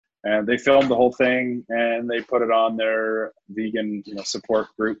And they filmed the whole thing and they put it on their vegan, support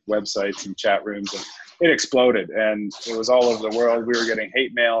group websites and chat rooms, and it exploded. And it was all over the world. We were getting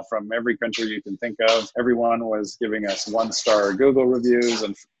hate mail from every country you can think of. Everyone was giving us 1-star Google reviews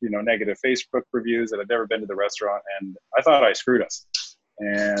and, negative Facebook reviews that had never been to the restaurant. And I thought I screwed us.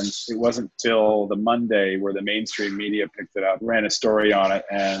 And it wasn't till the Monday where the mainstream media picked it up, ran a story on it,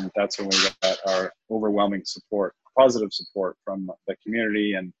 and that's when we got our overwhelming support, positive support from the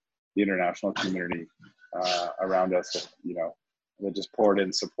community and the international community around us that just poured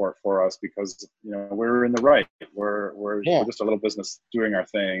in support for us because we're in the right. We're just a little business doing our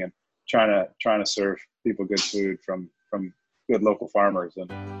thing and trying to serve people good food from good local farmers.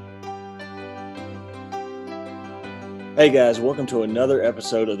 And hey guys, welcome to another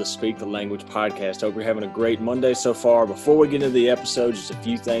episode of the Speak the Language podcast. Hope you're having a great Monday so far. Before we get into the episode, just a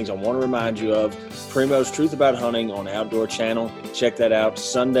few things I want to remind you of. Primo's Truth About Hunting on Outdoor Channel. Check that out.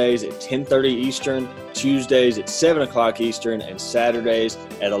 Sundays at 10:30 Eastern, Tuesdays at 7 o'clock Eastern, and Saturdays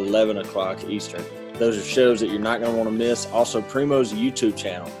at 11 o'clock Eastern. Those are shows that you're not going to want to miss. Also, Primo's YouTube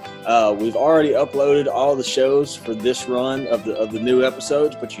channel. We've already uploaded all the shows for this run of the new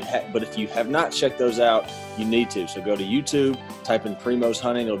episodes, but if you have not checked those out, you need to. So go to YouTube, type in Primo's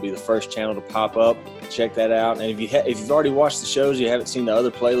Hunting. It'll be the first channel to pop up. Check that out. And if you've already watched the shows, you haven't seen the other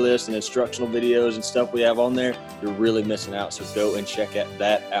playlists and instructional videos and stuff we have on there, you're really missing out. So go and check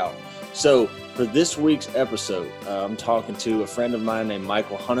that out. So for this week's episode, I'm talking to a friend of mine named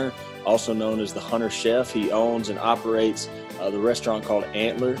Michael Hunter, also known as the Hunter Chef. He owns and operates the restaurant called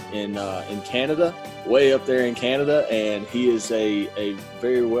Antler in Canada, way up there in Canada, and he is a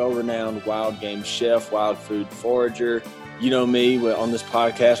very well-renowned wild game chef, wild food forager. You know me, on this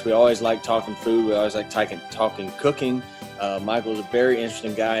podcast, we always like talking food. We always like talking cooking. Michael's a very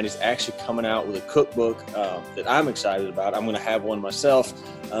interesting guy, and he's actually coming out with a cookbook that I'm excited about. I'm going to have one myself,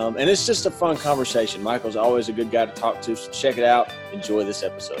 and it's just a fun conversation. Michael's always a good guy to talk to, so check it out. Enjoy this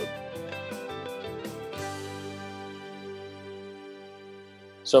episode.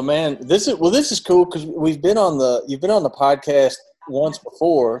 So, man, this is cool because you've been on the podcast once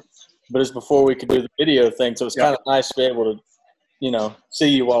before, but it's before we could do the video thing. So it's kind of nice to be able to, see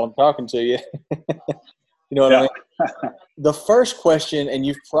you while I'm talking to you. You know what I mean? The first question, and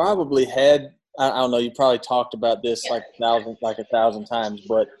you've probably had, I don't know, you probably talked about this like a thousand times,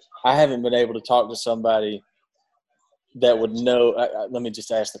 but I haven't been able to talk to somebody that would know. Let me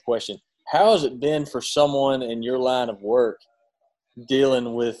just ask the question. How has it been for someone in your line of work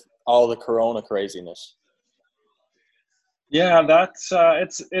dealing with all the Corona craziness? Yeah, that's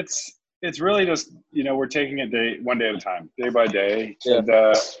it's really just we're taking it one day at a time, day by day.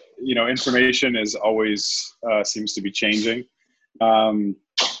 Yeah. And information is always seems to be changing.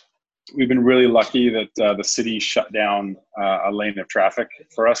 We've been really lucky that the city shut down a lane of traffic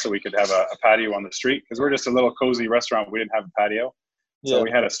for us so we could have a patio on the street, because we're just a little cozy restaurant. We didn't have a patio, so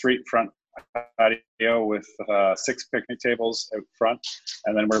we had a street front patio with 6 picnic tables out front,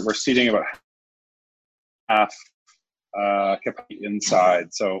 and then we're seating about half capacity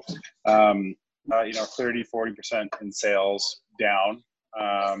inside. So 30-40% in sales down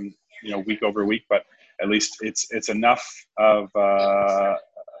week over week, but at least it's enough of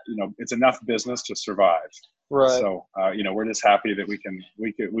it's enough business to survive. Right. So we're just happy that we can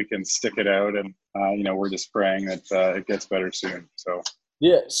stick it out, and we're just praying that it gets better soon. So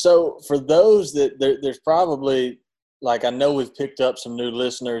yeah. So for those that there's probably, like, I know we've picked up some new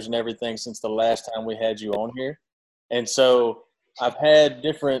listeners and everything since the last time we had you on here. And so I've had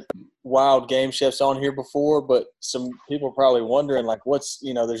different wild game chefs on here before, but some people are probably wondering, like,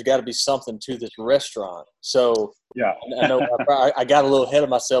 there's got to be something to this restaurant. So yeah, I know I got a little ahead of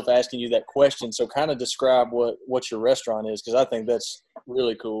myself asking you that question. So kind of describe what your restaurant is, because I think that's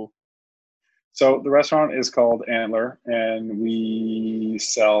really cool. So the restaurant is called Antler, and we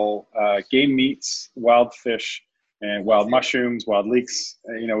sell game meats, wild fish, and wild mushrooms, wild leeks.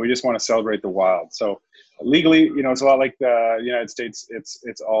 We just want to celebrate the wild. So legally, it's a lot like the United States.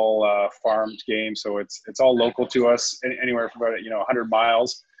 It's all farmed game, so it's all local to us. Anywhere from about 100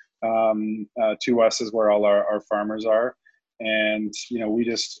 miles to us is where all our farmers are. And we're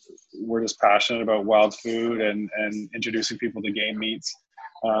just passionate about wild food and introducing people to game meats.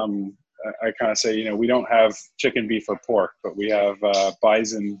 I kind of say, we don't have chicken, beef, or pork, but we have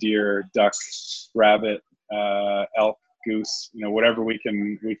bison, deer, duck, rabbit, elk, goose, whatever we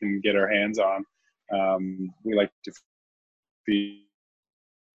can get our hands on. We like to feature,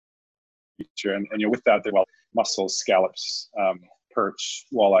 and with that, the mussels, scallops, perch,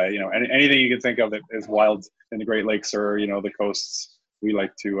 walleye, anything you can think of that is wild in the Great Lakes or the coasts, we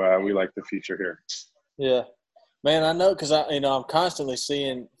like to feature here. Yeah. Man, I know because I'm constantly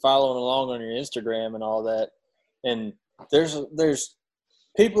following along on your Instagram and all that, and there's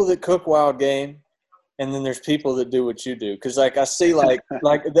people that cook wild game, and then there's people that do what you do. Because like I see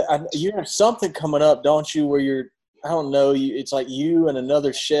you have something coming up, don't you? Where I don't know, it's like you and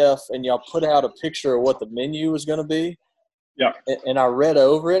another chef, and y'all put out a picture of what the menu was going to be. Yeah. And I read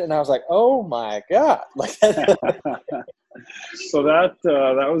over it, and I was like, oh my god! Like. So that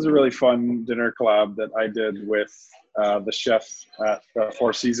was a really fun dinner collab that I did with the chef at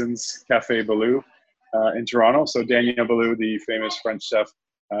Four Seasons Cafe Baloo in Toronto. So Daniel Baloo, the famous French chef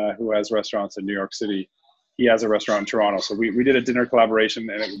who has restaurants in New York City, he has a restaurant in Toronto. So we did a dinner collaboration,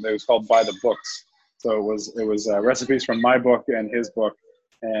 and it was called By the Books. So it was recipes from my book and his book,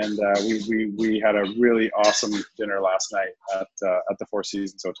 and we had a really awesome dinner last night at the Four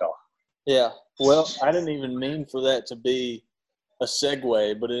Seasons Hotel. Yeah, well, I didn't even mean for that to be a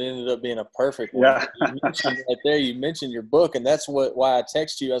segue, but it ended up being a perfect one. Yeah. You mentioned right there, you mentioned your book, and that's why I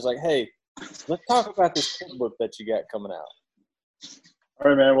texted you. I was like, hey, let's talk about this cookbook that you got coming out. All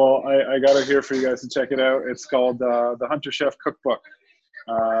right, man. Well, I got it here for you guys to check it out. It's called The Hunter Chef Cookbook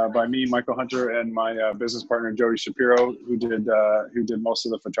by me, Michael Hunter, and my business partner, Jody Shapiro, who did most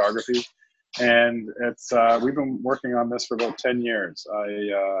of the photography. And we've been working on this for about 10 years.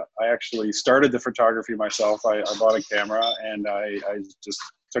 I actually started the photography myself. I bought a camera, and I just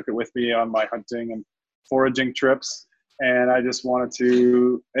took it with me on my hunting and foraging trips. And I just wanted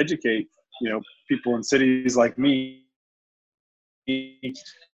to educate, people in cities like me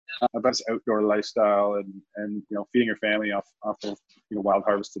about this outdoor lifestyle and feeding your family off of wild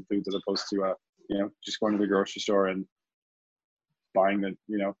harvested foods as opposed to just going to the grocery store and buying the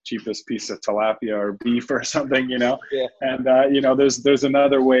cheapest piece of tilapia or beef or something, Yeah. And there's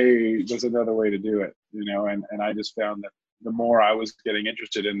another way to do it, and I just found that the more I was getting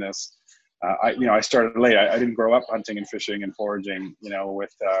interested in this, I started late. I didn't grow up hunting and fishing and foraging,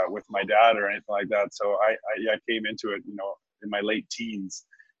 with my dad or anything like that. So I came into it, in my late teens,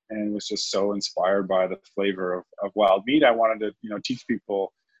 and was just so inspired by the flavor of wild meat. I wanted to, teach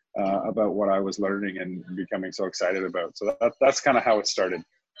people about what I was learning and becoming so excited about. So that's kind of how it started.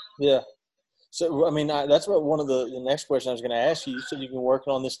 Yeah. So, I mean, that's what one of the next question I was going to ask you. You said you've been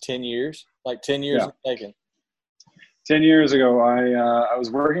working on this 10 years, like 10 years taken. 10 years ago, I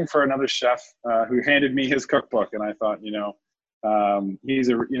was working for another chef who handed me his cookbook, and I thought, he's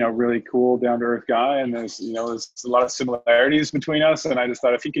a really cool, down to earth guy, and there's a lot of similarities between us, and I just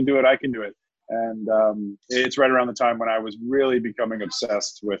thought if he can do it, I can do it. And it's right around the time when I was really becoming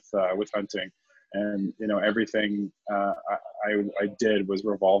obsessed with hunting, and everything I did was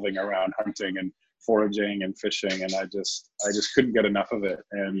revolving around hunting and foraging and fishing, and I just couldn't get enough of it.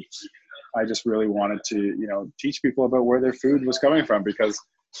 And I just really wanted to teach people about where their food was coming from, because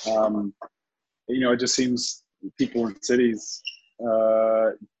it just seems people in cities,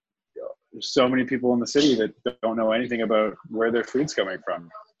 there's so many people in the city that don't know anything about where their food's coming from.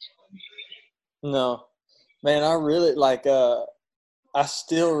 No, man, I really I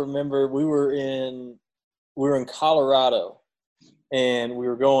still remember we were in Colorado, and we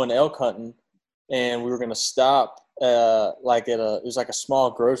were going elk hunting, and we were going to stop it was like a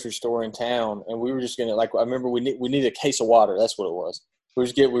small grocery store in town, and we were just going to, I remember we needed a case of water. That's what it was.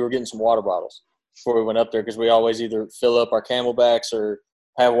 We were getting some water bottles before we went up there, because we always either fill up our Camelbacks or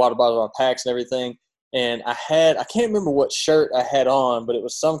have water bottles on packs and everything. And I can't remember what shirt I had on, but it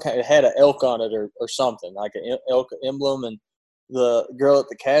was it had an elk on it or something, like an elk emblem. And the girl at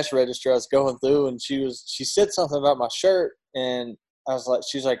the cash register, I was going through, and she said something about my shirt, and I was like,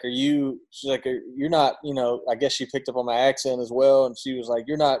 she's like, you're not, I guess she picked up on my accent as well. And she was like,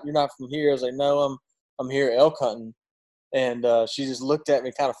 you're not from here. I was like, no, I'm here elk hunting. And she just looked at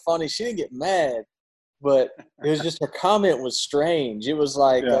me kind of funny. She didn't get mad, but it was just, her comment was strange. It was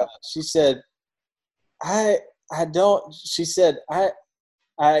like, she said, I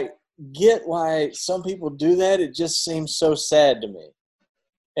get why some people do that. It just seems so sad to me.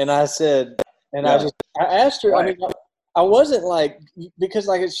 And I said, and I asked her, I mean, I wasn't because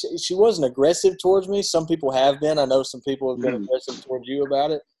she wasn't aggressive towards me. Some people have been. I know some people have been aggressive towards you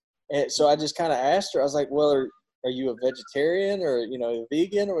about it. And so I just kind of asked her, I was like, well, are you a vegetarian or, a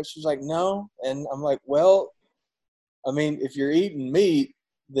vegan? Or she was like, no. And I'm like, well, I mean, if you're eating meat,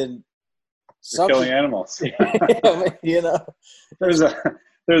 then you're killing animals. There's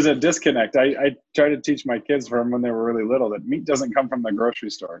a disconnect. I try to teach my kids from when they were really little that meat doesn't come from the grocery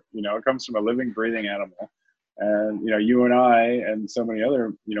store. It comes from a living, breathing animal. And, you and I and so many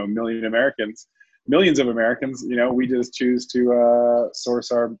other, millions of Americans, we just choose to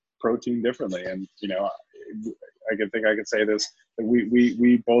source our protein differently. And, I could say this, that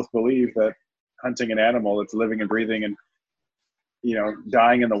we both believe that hunting an animal that's living and breathing and, you know,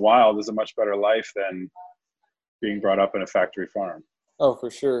 dying in the wild is a much better life than being brought up in a factory farm. Oh, for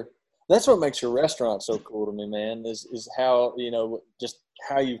sure. That's what makes your restaurant so cool to me, man, is how, you know, just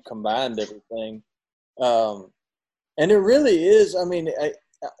how you've combined everything. And it really is, I mean,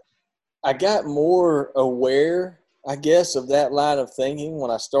 I got more aware, I guess, of that line of thinking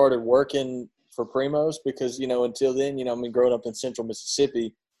when I started working for Primos because, you know, until then, you know, I mean, growing up in central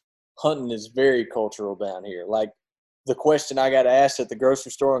Mississippi, hunting is very cultural down here. Like, the question I got asked at the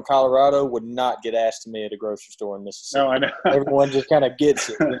grocery store in Colorado would not get asked to me at a grocery store in Mississippi. No, I know. Everyone just kind of gets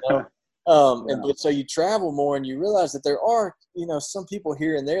it, you know? Yeah. But so you travel more and you realize that there are, you know, some people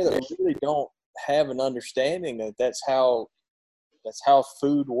here and there that really don't have an understanding that that's how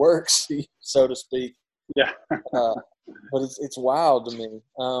food works, so to speak. Yeah. But it's wild to me.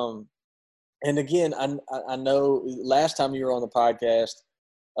 And again, I know last time you were on the podcast,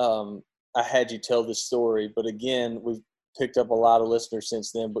 I had you tell this story, but again, we've picked up a lot of listeners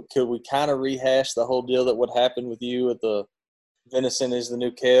since then. But could we kind of rehash the whole deal that what happened with you at the venison is the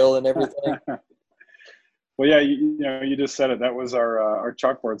new kale and everything? Well, yeah, you know, you just said it. That was our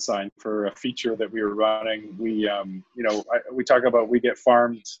chalkboard sign for a feature that we were running. We, you know, we talk about we get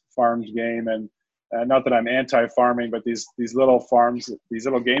farmed game, and not that I'm anti-farming, but these little farms, these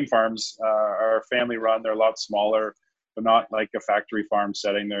little game farms are family run. They're a lot smaller, but not like a factory farm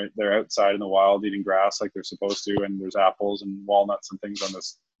setting. They're outside in the wild eating grass like they're supposed to, and there's apples and walnuts and things on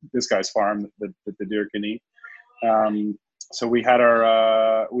this guy's farm that the deer can eat. So we had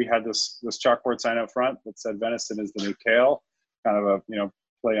this chalkboard sign out front that said venison is the new kale, kind of a, you know,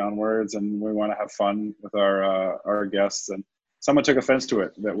 play on words, and we want to have fun with our guests. And someone took offense to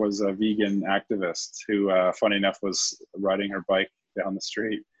it. That was a vegan activist who, funny enough, was riding her bike down the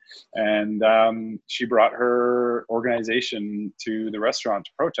street, and she brought her organization to the restaurant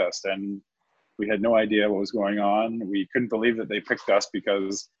to protest. And we had no idea what was going on. We couldn't believe that they picked us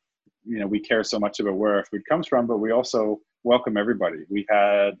because, you know, we care so much about where our food comes from, but we also welcome everybody. We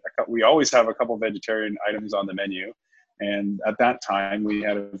always have a couple vegetarian items on the menu, and at that time we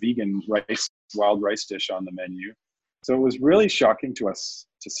had a vegan wild rice dish on the menu. So it was really shocking to us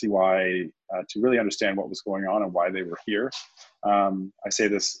to see to really understand what was going on and why they were here. I say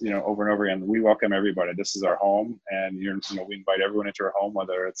this, you know, over and over again. We welcome everybody. This is our home, and we invite everyone into our home,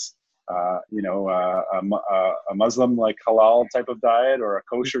 whether it's a Muslim like halal type of diet or a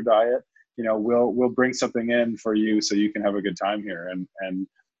kosher diet. You know, we'll bring something in for you so you can have a good time here. And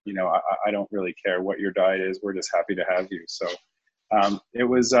you know, I don't really care what your diet is. We're just happy to have you. So it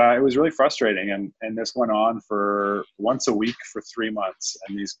was really frustrating. And this went on for once a week for 3 months.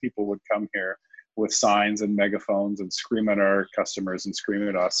 And these people would come here with signs and megaphones and scream at our customers and scream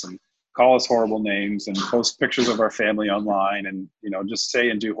at us and call us horrible names and post pictures of our family online and, you know, just say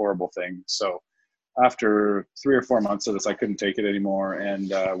and do horrible things. So after 3 or 4 months of this, I couldn't take it anymore.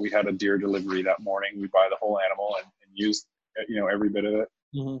 And we had a deer delivery that morning. We buy the whole animal and use, you know, every bit of it.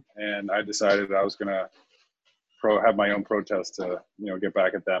 Mm-hmm. And I decided I was going to have my own protest to, you know, get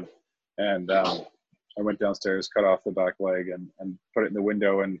back at them. And I went downstairs, cut off the back leg and put it in the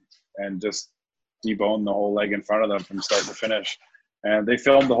window and just deboned the whole leg in front of them from start to finish. And they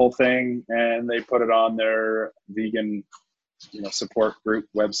filmed the whole thing and they put it on their vegan, you know, support group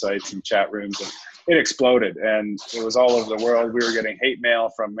websites and chat rooms, and it exploded. And it was all over the world. We were getting hate mail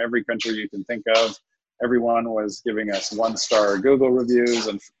from every country you can think of. Everyone was giving us 1-star Google reviews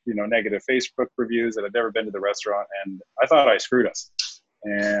and, you know, negative Facebook reviews that had never been to the restaurant. And I thought I screwed us.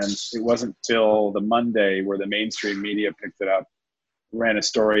 And it wasn't till the Monday where the mainstream media picked it up, ran a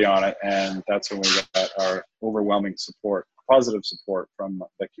story on it, and that's when we got our overwhelming support, positive support from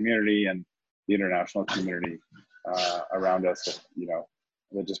the community and the international community around us that, you know,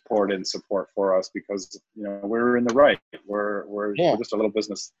 that just poured in support for us because, you know, we're in the right. We're just a little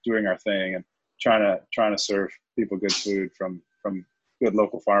business doing our thing and trying to serve people good food from good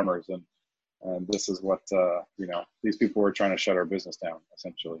local farmers. And this is what, you know, these people were trying to shut our business down,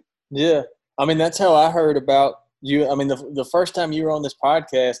 essentially. Yeah. I mean, that's how I heard about you. I mean, the first time you were on this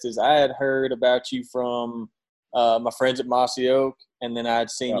podcast is I had heard about you from my friends at Mossy Oak, and then I had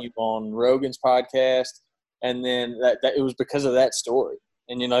seen you on Rogan's podcast, and then that it was because of that story.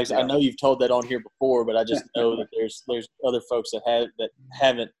 And, you know, I know you've told that on here before, but I just know that there's other folks that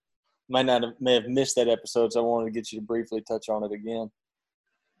may have missed that episode, so I wanted to get you to briefly touch on it again.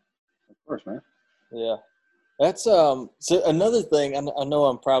 Of course, man. Yeah. That's so another thing. I know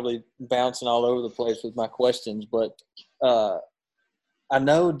I'm probably bouncing all over the place with my questions, but I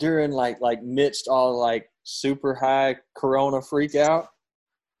know during like midst all like super high Corona freak out,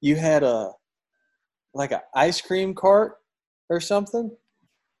 you had a ice cream cart or something.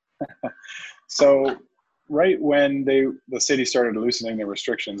 So right when the city started loosening the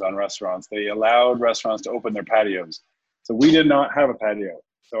restrictions on restaurants, they allowed restaurants to open their patios. So we did not have a patio.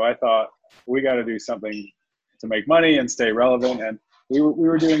 So I thought we got to do something to make money and stay relevant. And we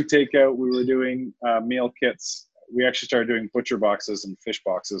were doing takeout. We were doing meal kits. We actually started doing butcher boxes and fish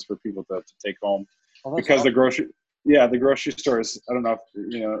boxes for people to take home, because awesome. The grocery stores, I don't know if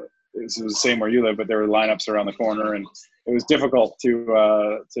it was the same where you live, but there were lineups around the corner, and it was difficult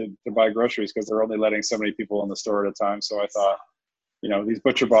to buy groceries because they're only letting so many people in the store at a time. So I thought, these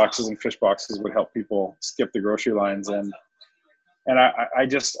butcher boxes and fish boxes would help people skip the grocery lines. And I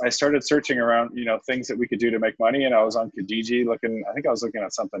started searching around, things that we could do to make money. And I was on Kijiji I think I was looking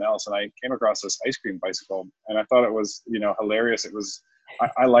at something else, and I came across this ice cream bicycle, and I thought it was, hilarious. It was,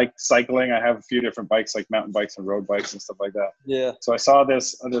 I like cycling. I have a few different bikes, like mountain bikes and road bikes and stuff like that. Yeah. So I saw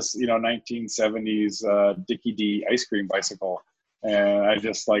this 1970s Dickie D ice cream bicycle, and I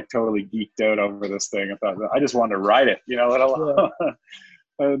just totally geeked out over this thing. I thought I just wanted to ride it, let alone.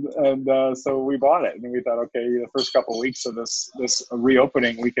 Yeah. So we bought it, and we thought, okay, the first couple of weeks of this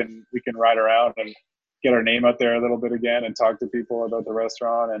reopening, we can ride around and get our name out there a little bit again and talk to people about the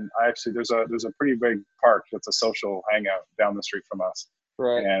restaurant. And there's a pretty big park that's a social hangout down the street from us.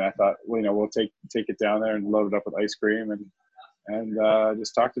 Right. And I thought, we'll take it down there and load it up with ice cream and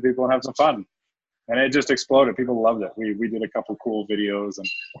just talk to people and have some fun. And it just exploded. People loved it. We did a couple cool videos and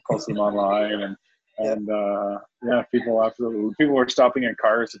posted them online, and people were stopping in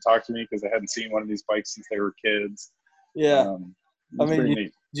cars to talk to me because they hadn't seen one of these bikes since they were kids. Yeah.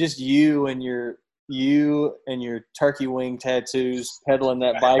 Just you and your turkey wing tattoos pedaling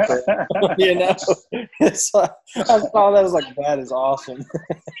that bike it's like, I thought that was that is awesome.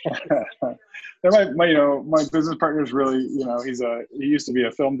 My business partner is really, he used to be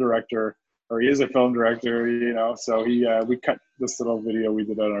a film director, or he is a film director, so we cut this little video we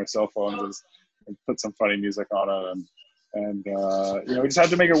did on our cell phones and put some funny music on it, and we just had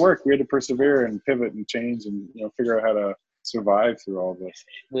to make it work. We had to persevere and pivot and change and figure out how to survive through all this.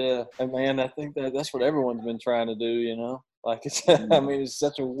 Yeah, and man, I think that's what everyone's been trying to do. It's it's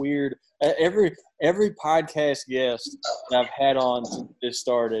such a weird. Every podcast guest that I've had on since this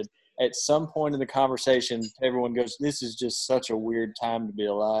started, at some point in the conversation, everyone goes, "This is just such a weird time to be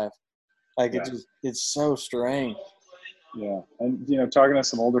alive." It's so strange. Yeah, and talking to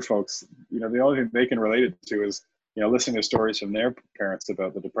some older folks, the only thing they can relate it to is listening to stories from their parents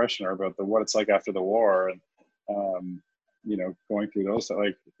about the Depression or about what it's like after the war, and going through those.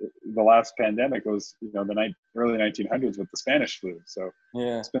 The last pandemic was the early 1900s with the Spanish flu. So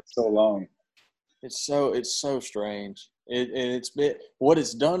yeah, it's been so long. It's so strange. What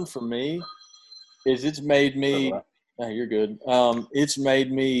it's done for me is it's made me. Oh, you're good. It's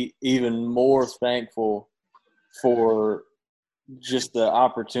made me even more thankful for just the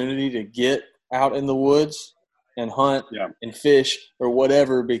opportunity to get out in the woods and hunt and fish or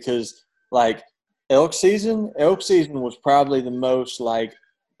whatever, because elk season was probably the most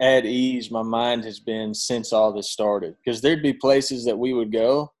at ease my mind has been since all this started, because there'd be places that we would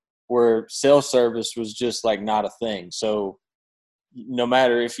go where cell service was just not a thing. So no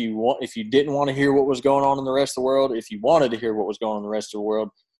matter if you didn't want to hear what was going on in the rest of the world, if you wanted to hear what was going on in the rest of the world,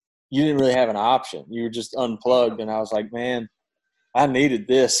 you didn't really have an option. You were just unplugged. And I was like, man, I needed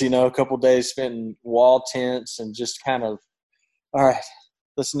this, a couple of days spent in wall tents and just kind of, all right,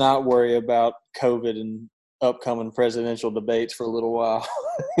 let's not worry about COVID and upcoming presidential debates for a little while.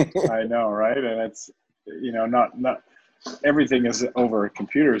 I know, right? And it's, not everything is over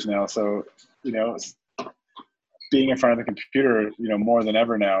computers now. So, being in front of the computer, more than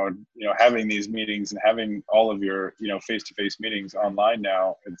ever now, having these meetings and having all of your, face-to-face meetings online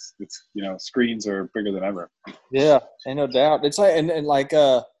now, it's screens are bigger than ever. Yeah, ain't no doubt. It's which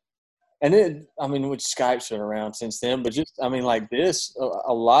Skype's been around since then, but just, this,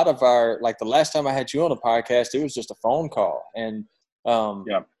 a lot of our, the last time I had you on a podcast, it was just a phone call. And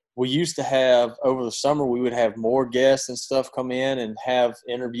we used to have, over the summer, we would have more guests and stuff come in and have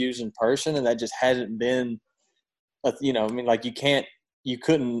interviews in person, and that just hasn't been, you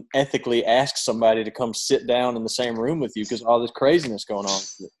couldn't ethically ask somebody to come sit down in the same room with you because all this craziness going on.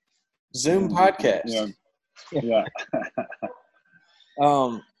 Zoom podcast. Yeah.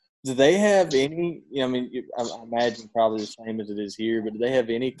 Do they have any, I imagine probably the same as it is here, but do they have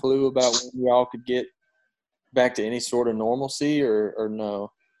any clue about when y'all could get back to any sort of normalcy or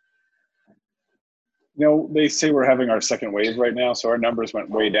no? They say we're having our second wave right now. So our numbers went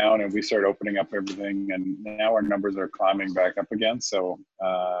way down and we started opening up everything. And now our numbers are climbing back up again. So,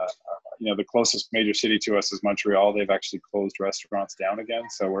 the closest major city to us is Montreal. They've actually closed restaurants down again.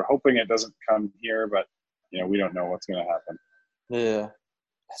 So we're hoping it doesn't come here, but, we don't know what's going to happen. Yeah.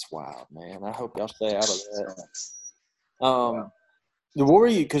 That's wild, man. I hope y'all stay out of that. What were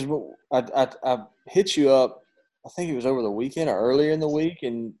you? Because I hit you up. I think it was over the weekend or earlier in the week,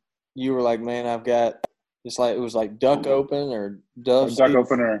 and you were like, "Man, I've got." It's like it was like duck open or dove. Duck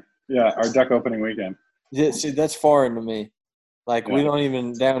opener. Yeah, our duck opening weekend. Yeah, see, that's foreign to me. Like we don't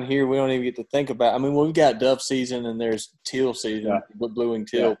even down here. We don't even get to think about. I mean, we've got dove season and there's teal season, blue-winged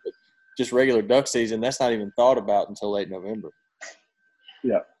teal, but just regular duck season. That's not even thought about until late November.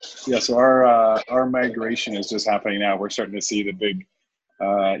 Yeah. So our migration is just happening now. We're starting to see the big,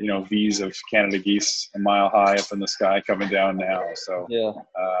 V's of Canada geese a mile high up in the sky coming down now. So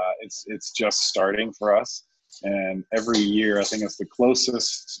it's just starting for us. And every year, I think it's the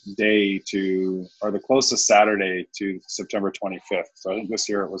closest day to, or the closest Saturday to September 25th. So I think this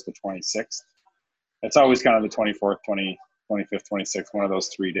year it was the 26th. It's always kind of the 24th, 25th, 26th. One of those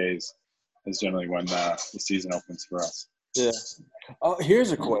 3 days is generally when the season opens for us. Yeah. Oh,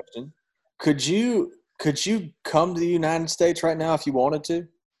 here's a question. Could you come to the United States right now if you wanted to?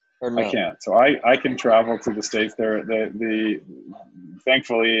 Or no? I can't. So I can travel to the States.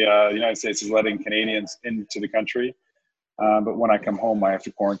 Thankfully, the United States is letting Canadians into the country. But when I come home, I have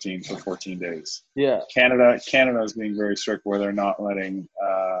to quarantine for 14 days. Yeah. Canada is being very strict where they're not letting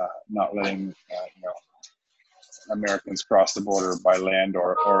Americans cross the border by land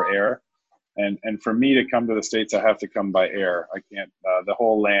or air. And for me to come to the States, I have to come by air. I can't. The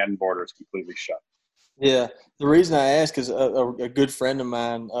whole land border is completely shut. Yeah. The reason I ask is a good friend of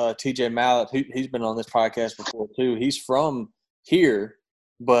mine, TJ Mallett, he's been on this podcast before too. He's from here,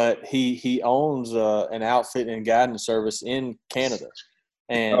 but he owns an outfit and guidance service in Canada,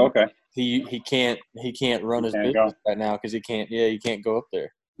 and he can't run his business right now because he can't go up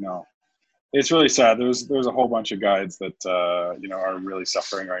there. No, it's really sad. There's a whole bunch of guides that are really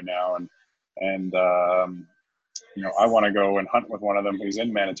suffering right now, and I want to go and hunt with one of them who's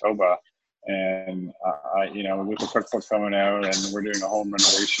in Manitoba. And with the cookbook coming out and we're doing a home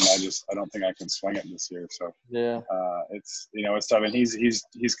renovation, I don't think I can swing it this year. So it's tough. And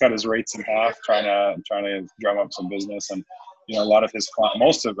he's cut his rates in half, trying to drum up some business. And a lot of his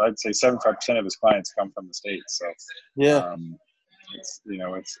I'd say 75% of his clients come from the States. So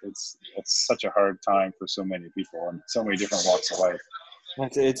it's such a hard time for so many people and so many different walks of life.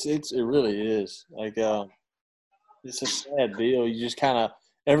 It really is like it's a sad deal. You just kind of.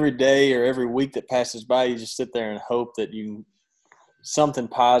 Every day or every week that passes by, you just sit there and hope that something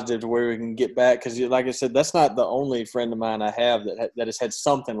positive to where we can get back. Because, like I said, that's not the only friend of mine I have that has had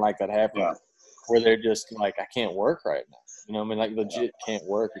something like that happen, where they're just like, I can't work right now. Like legit can't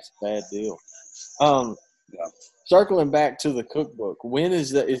work. It's a bad deal. Circling back to the cookbook, when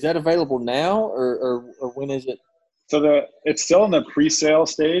is that? Is that available now, or when is it? So it's still in the pre-sale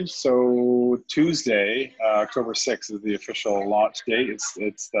stage. So Tuesday, October 6th is the official launch date.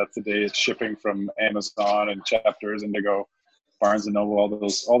 That's the day it's shipping from Amazon and Chapters, Indigo, Barnes and Noble. All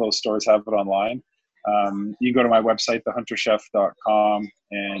those stores have it online. You can go to my website, thehunterchef.com,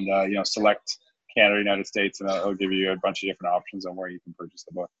 and select Canada, United States, and it'll give you a bunch of different options on where you can purchase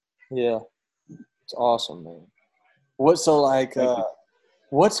the book. Yeah, it's awesome, man. What's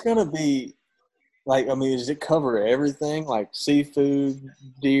gonna be? Does it cover everything, like seafood,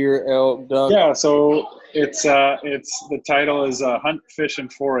 deer, elk, duck? Yeah, so it's the title is Hunt, Fish,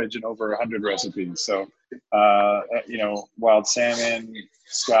 and Forage in over 100 recipes. So, wild salmon,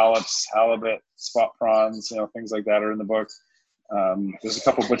 scallops, halibut, spot prawns, things like that are in the book. There's a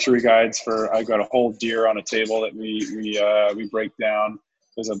couple butchery guides I've got a whole deer on a table that we break down.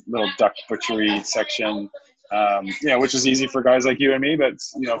 There's a little duck butchery section. Which is easy for guys like you and me, but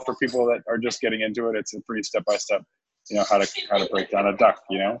for people that are just getting into it, it's a pretty step-by-step, how to break down a duck,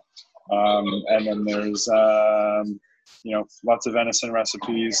 and then there's, lots of venison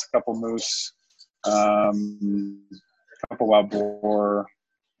recipes, a couple moose, a couple wild boar,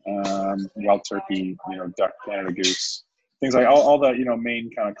 wild turkey, duck, Canada goose, things like all the, main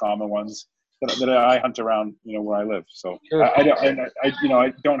kind of common ones that I hunt around, where I live. So sure. I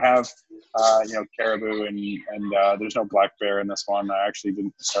don't have, caribou and there's no black bear in this one. I actually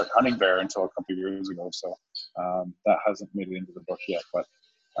didn't start hunting bear until a couple of years ago. So that hasn't made it into the book yet, but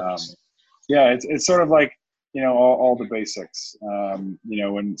it's sort of like, all the basics,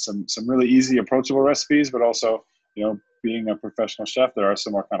 and some really easy approachable recipes, but also, being a professional chef, there are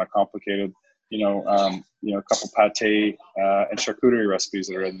some more kind of complicated, a couple pate and charcuterie recipes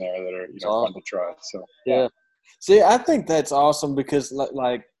that are in there that are fun to try. So yeah. See, I think that's awesome because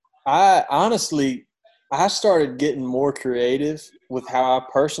I started getting more creative with how I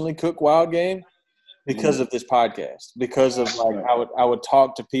personally cook wild game because of this podcast. Because of I would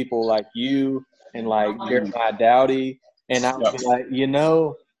talk to people like you and like Jeremiah Dowdy, and I would be like,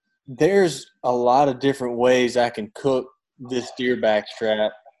 there's a lot of different ways I can cook this deer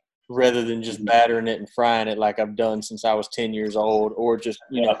backstrap rather than just battering it and frying it like I've done since I was 10 years old, or just,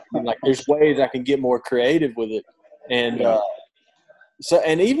 like there's ways I can get more creative with it. And so,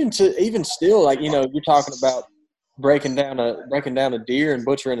 and even still, like, you're talking about breaking down a deer and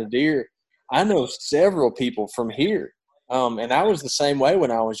butchering a deer. I know several people from here. And I was the same way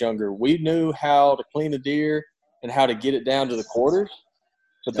when I was younger. We knew how to clean a deer and how to get it down to the quarters.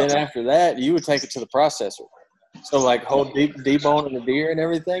 But then after that, you would take it to the processor. So, like, whole deboning the deer and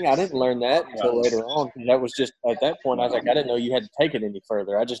everything, I didn't learn that until later on. That was just, at that point, I was like, I didn't know you had to take it any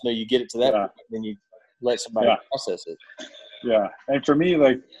further. I just knew you get it to that point, and then you let somebody process it. Yeah. And for me,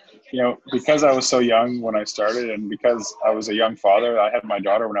 like, because I was so young when I started, and because I was a young father, I had my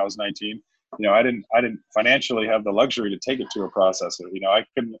daughter when I was 19. I didn't financially have the luxury to take it to a processor. I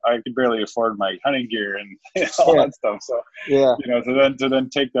could barely afford my hunting gear and all that stuff. So, to then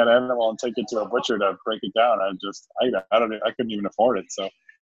take that animal and take it to a butcher to break it down, I couldn't even afford it. So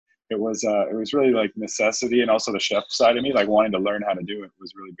it was really like necessity, and also the chef side of me, like wanting to learn how to do it,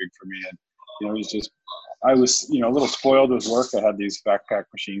 was really big for me. And, I was, a little spoiled with work. I had these backpack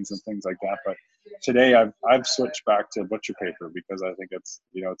machines and things like that, but today I've switched back to butcher paper because I think it's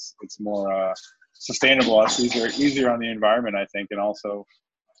more sustainable. It's easier on the environment, I think, and also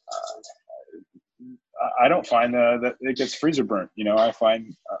I don't find that it gets freezer burnt. I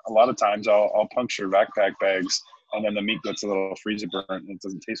find a lot of times I'll puncture backpack bags, and then the meat gets a little freezer burnt and it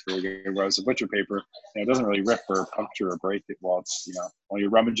doesn't taste really good. Whereas the butcher paper, it doesn't really rip or puncture or break it while you're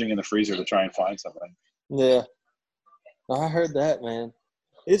rummaging in the freezer to try and find something. Yeah, I heard that, man.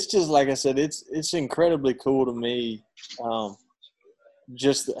 It's just, like I said, it's incredibly cool to me.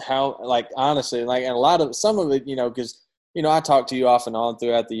 Just how, like, honestly, like, and a lot of some of it, because I talk to you off and on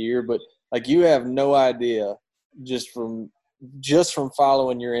throughout the year, but like, you have no idea just from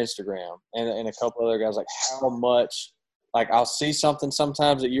following your Instagram and a couple other guys, like, how much, like, I'll see something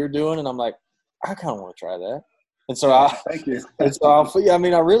sometimes that you're doing, and I'm like, I kind of want to try that. And so thank you. And so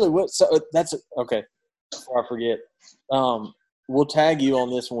I really would. So that's okay. Before I forget, we'll tag you on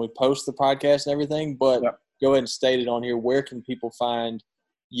this when we post the podcast and everything, but go ahead and state it on here. Where can people find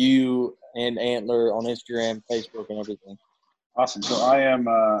you and Antler on Instagram, Facebook, and everything? Awesome. So I am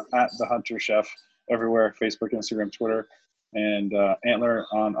at The Hunter Chef everywhere, Facebook, Instagram, Twitter, and Antler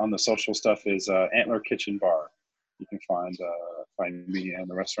on the social stuff is Antler Kitchen Bar. You can find me and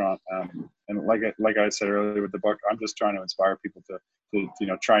the restaurant. And like I said earlier with the book, I'm just trying to inspire people to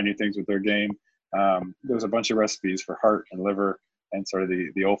try new things with their game. There's a bunch of recipes for heart and liver and sort of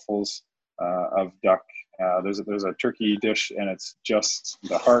the offals of duck. There's a turkey dish, and it's just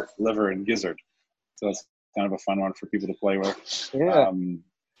the heart, liver, and gizzard. So it's kind of a fun one for people to play with. Yeah. And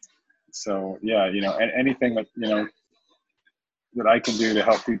anything that that I can do to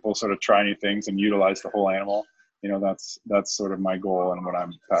help people sort of try new things and utilize the whole animal, that's sort of my goal and what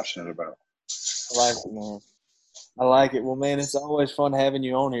I'm passionate about. I like it, man. I like it. Well, man, it's always fun having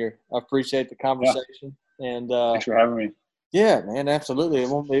you on here. I appreciate the conversation. Yeah. And thanks for having me. Yeah, man, absolutely. It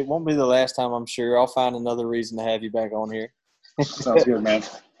won't be the last time, I'm sure. I'll find another reason to have you back on here. Sounds good, man.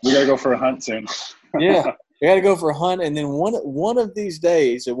 We gotta go for a hunt soon. Yeah, we gotta go for a hunt, and then one of these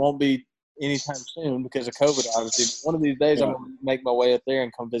days, it won't be anytime soon because of COVID, obviously. But one of these days, I'm gonna make my way up there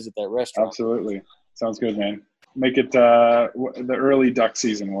and come visit that restaurant. Absolutely, sounds good, man. Make it the early duck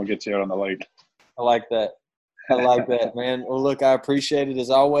season. We'll get you out on the lake. I like that. I like that, man. Well, look, I appreciate it as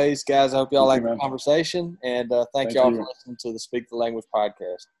always, guys. I hope y'all like the conversation, and thank y'all for listening to the Speak the Language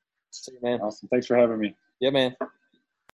podcast. See you, man. Awesome. Thanks for having me. Yeah, man.